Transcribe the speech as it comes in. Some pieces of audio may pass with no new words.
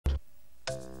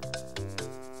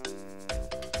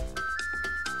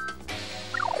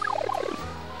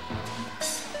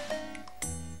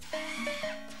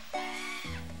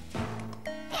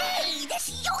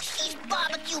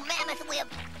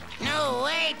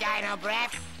Dino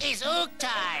Breath, is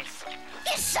Uktar's.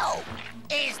 Is so.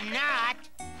 Is not.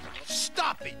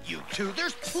 Stop it, you two.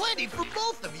 There's plenty for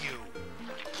both of you.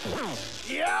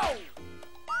 Yo!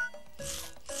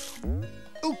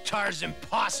 Uktar's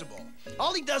impossible.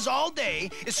 All he does all day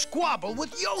is squabble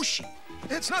with Yoshi.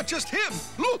 It's not just him.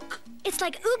 Look! It's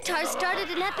like Uktar started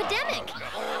an epidemic.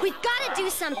 We've got to do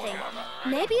something.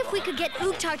 Maybe if we could get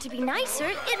Uktar to be nicer,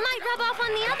 it might rub off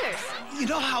on the others. You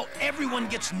know how everyone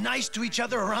gets nice to each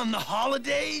other around the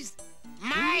holidays?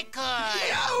 Michael!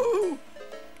 Yow!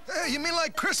 Hey, you mean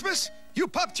like Christmas? You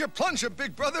popped your plunger,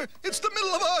 big brother. It's the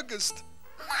middle of August.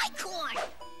 My corn.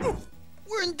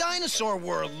 We're in dinosaur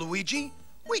world, Luigi.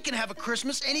 We can have a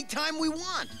Christmas anytime we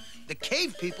want. The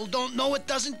cave people don't know it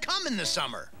doesn't come in the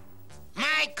summer.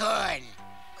 Michael!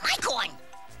 My corn.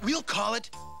 We'll call it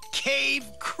Cave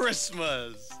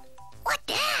Christmas. What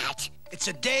that? It's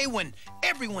a day when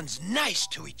everyone's nice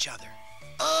to each other.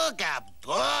 Ooga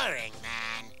boring,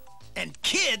 man. And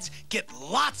kids get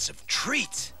lots of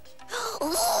treats.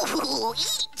 Ooh,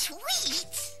 eat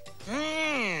treats.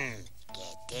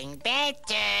 Getting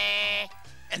better.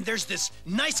 And there's this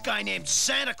nice guy named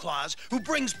Santa Claus who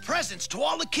brings presents to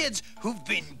all the kids who've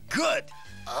been good.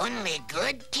 Only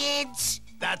good kids?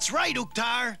 That's right,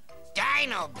 Uktar.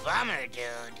 Dino bummer,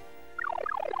 dude.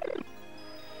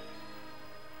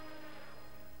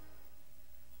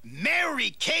 Merry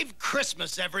Cave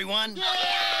Christmas, everyone.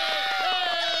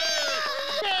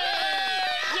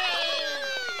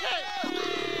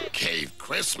 Cave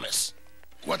Christmas?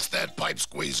 What's that pipe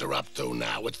squeezer up to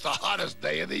now? It's the hottest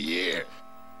day of the year.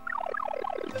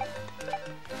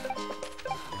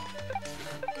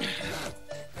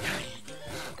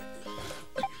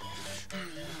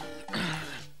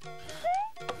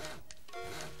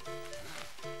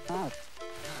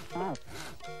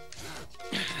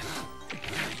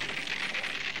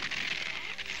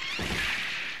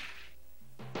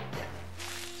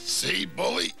 See,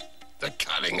 Bully? They're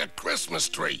cutting a Christmas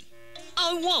tree.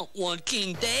 I want one,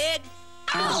 King Dad.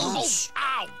 Ouch!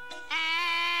 Ow!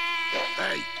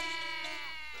 Hey.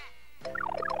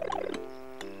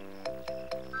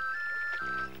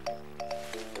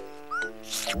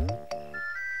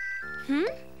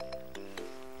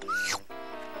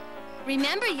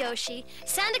 Remember, Yoshi,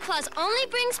 Santa Claus only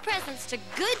brings presents to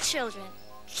good children.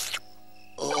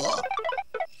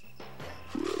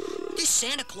 This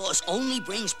Santa Claus only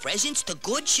brings presents to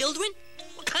good children?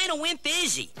 What kind of wimp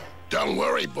is he? Don't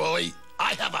worry, Bully.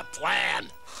 I have a plan.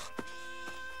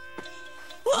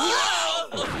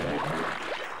 Whoa!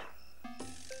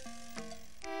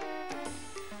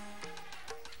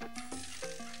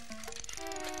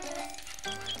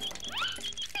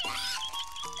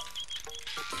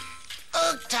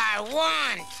 Uktar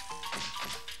want.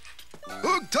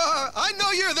 Uktar, I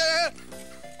know you're there.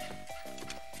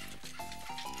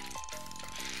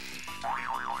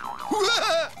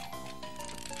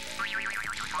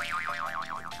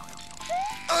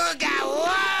 Ooga,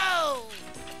 whoa!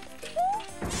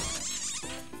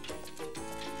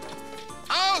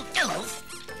 Out!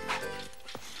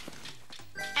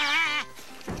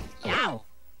 Yow.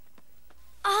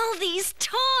 All these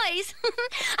toys!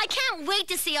 I can't wait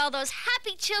to see all those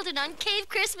happy children on Cave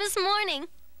Christmas morning.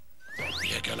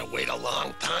 You're gonna wait a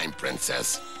long time,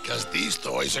 Princess, because these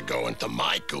toys are going to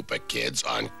my Koopa kids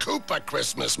on Koopa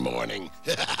Christmas morning.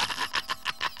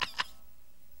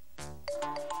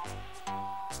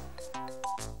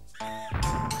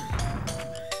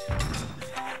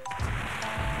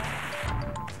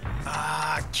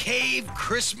 Cave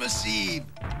Christmas Eve.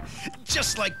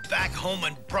 Just like back home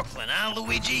in Brooklyn, huh,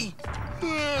 Luigi?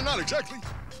 Not exactly.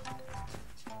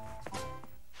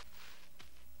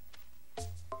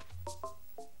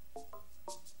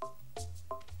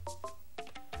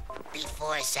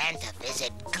 Before Santa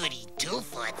visit Goody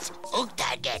Two-Foots,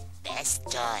 Uktar get best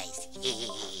toys.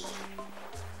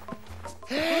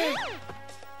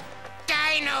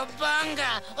 Dino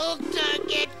Bunga! Uktar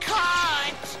get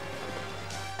caught!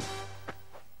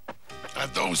 Are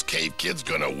those cave kids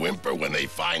gonna whimper when they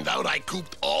find out I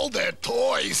cooped all their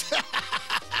toys?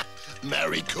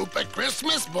 Merry Koopa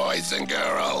Christmas, boys and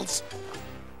girls.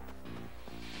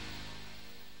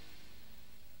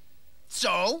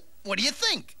 So, what do you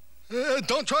think?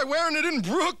 Don't try wearing it in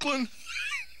Brooklyn.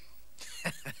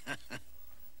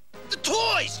 The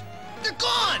toys! They're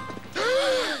gone!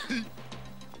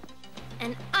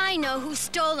 And I know who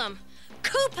stole them.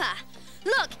 Koopa!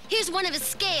 Look, here's one of his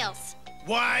scales.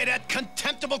 Why, that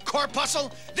contemptible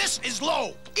corpuscle? This is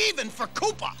low, even for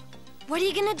Koopa. What are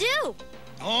you gonna do?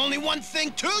 Only one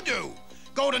thing to do.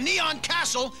 Go to Neon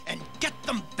Castle and get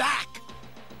them back.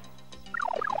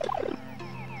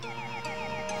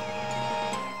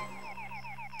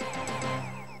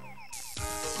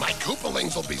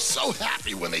 Koopalings will be so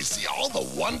happy when they see all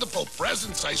the wonderful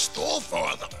presents I stole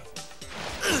for them.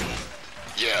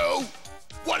 You?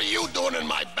 What are you doing in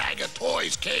my bag of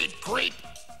toys, cave creep?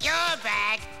 Your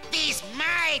bag? These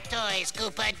my toys,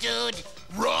 Koopa Dude.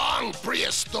 Wrong,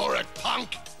 prehistoric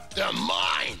punk. They're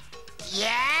mine.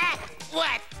 Yeah?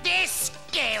 What, this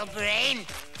scale brain?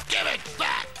 Give it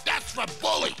back. That's for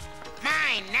Bully.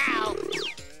 Mine now.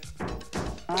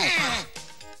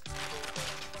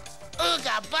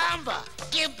 Ooga Bamba,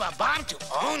 give Babam to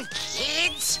own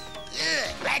kids?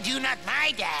 Glad you not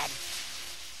my dad.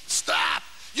 Stop!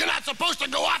 You're not supposed to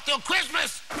go off till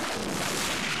Christmas!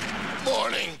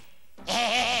 Morning.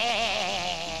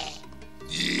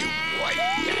 You white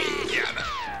yabba.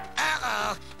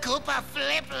 Uh-oh, Koopa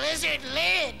flip lizard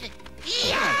lid.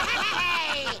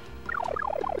 Yay!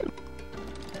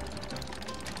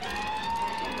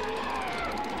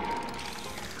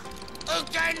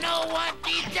 Ooktar no want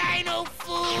the dino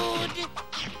food.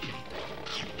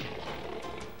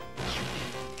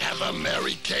 Have a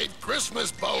Merry Kate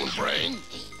Christmas, Bone Brain.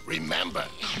 Remember,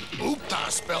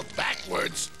 Ooktar spelled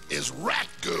backwards is rat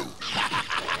goo.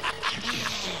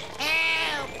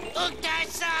 Help! Ooktar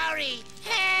sorry.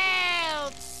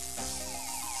 Help!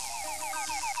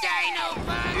 Dino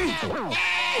Bunga!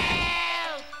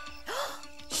 Help!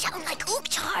 Sound like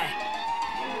Ooktar.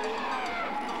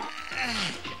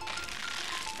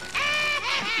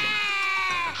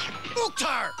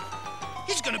 Ooktar!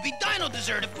 He's gonna be dino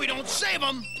dessert if we don't save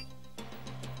him.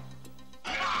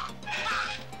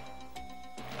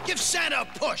 Give Santa a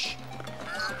push.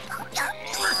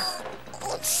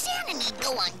 Old Santa need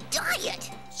go on diet.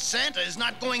 Santa is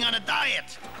not going on a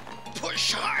diet.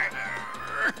 Push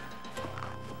harder.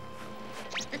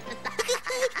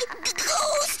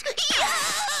 Ghost!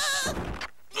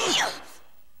 Yeah!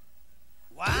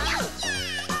 Wow.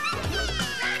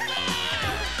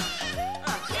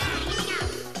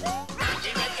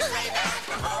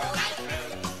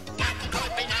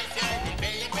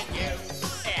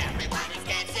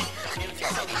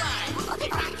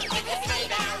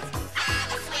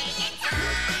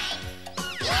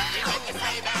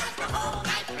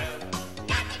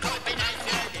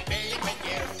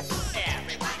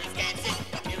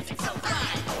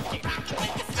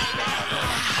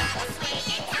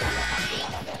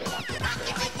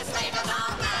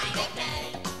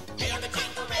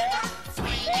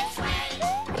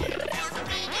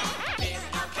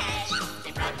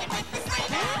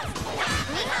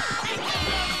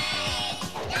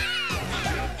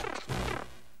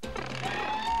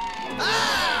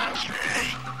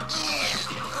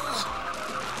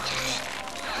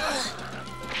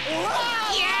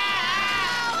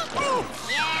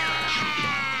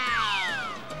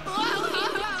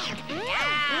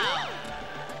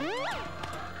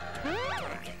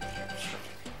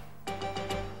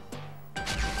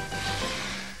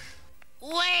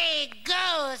 Way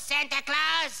go, Santa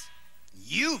Claus!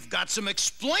 You've got some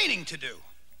explaining to do.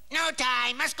 No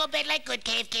time. Must go bed like good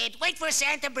cave kid. Wait for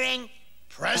Santa bring.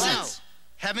 Presents?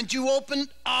 Haven't you opened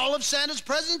all of Santa's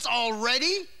presents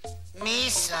already? Me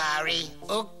sorry.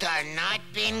 Ooktar not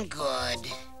been good.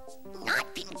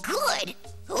 Not been good.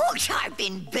 Ooktar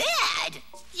been bad.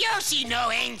 Yoshi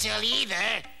no angel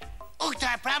either.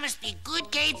 Ooktar promised be good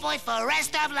cave boy for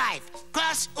rest of life.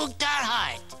 Cross Ooktar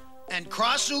heart. And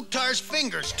cross Ooktar's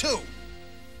fingers, too.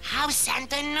 How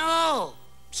Santa know?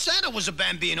 Santa was a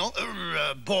bambino,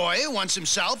 boy once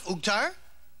himself, Ooktar.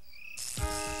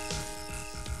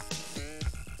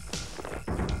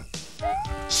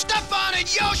 Step on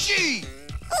it, Yoshi!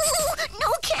 Ooh,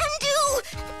 no can do.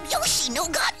 Yoshi no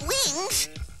got wings.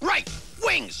 Right,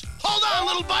 wings. Hold on,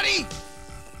 little buddy.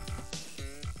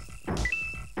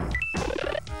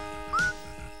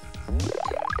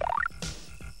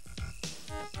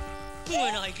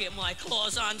 When I get my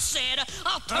claws on Santa,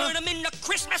 I'll turn him into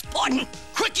Christmas pudding.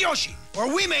 Quick, Yoshi,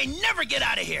 or we may never get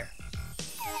out of here.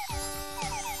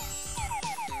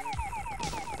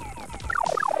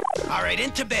 All right,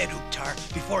 into bed, Ooktar,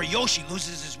 before Yoshi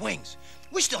loses his wings.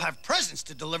 We still have presents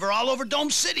to deliver all over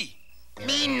Dome City.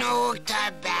 Me no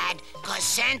Ooktar bad, cause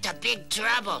Santa big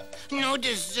trouble. No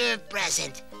deserved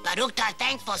present. But Ooktar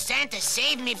thankful Santa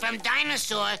saved me from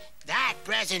dinosaur. That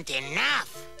present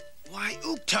enough. Why,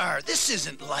 Ooktar, this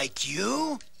isn't like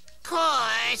you.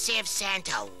 Course, if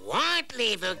Santa won't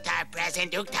leave Ooktar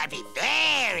present, Ooktar be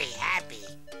very happy.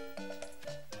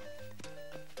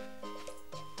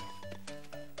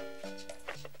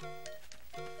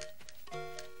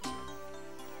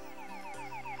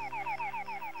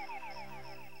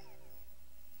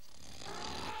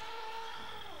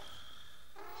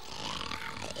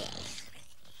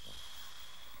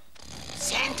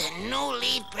 Santa a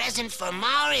no-leave present for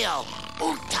Mario.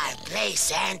 Uktar play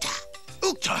Santa.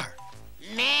 Uktar,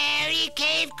 Merry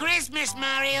Cave Christmas,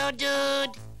 Mario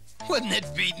dude. wouldn't it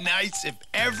be nice if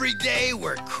every day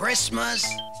were Christmas?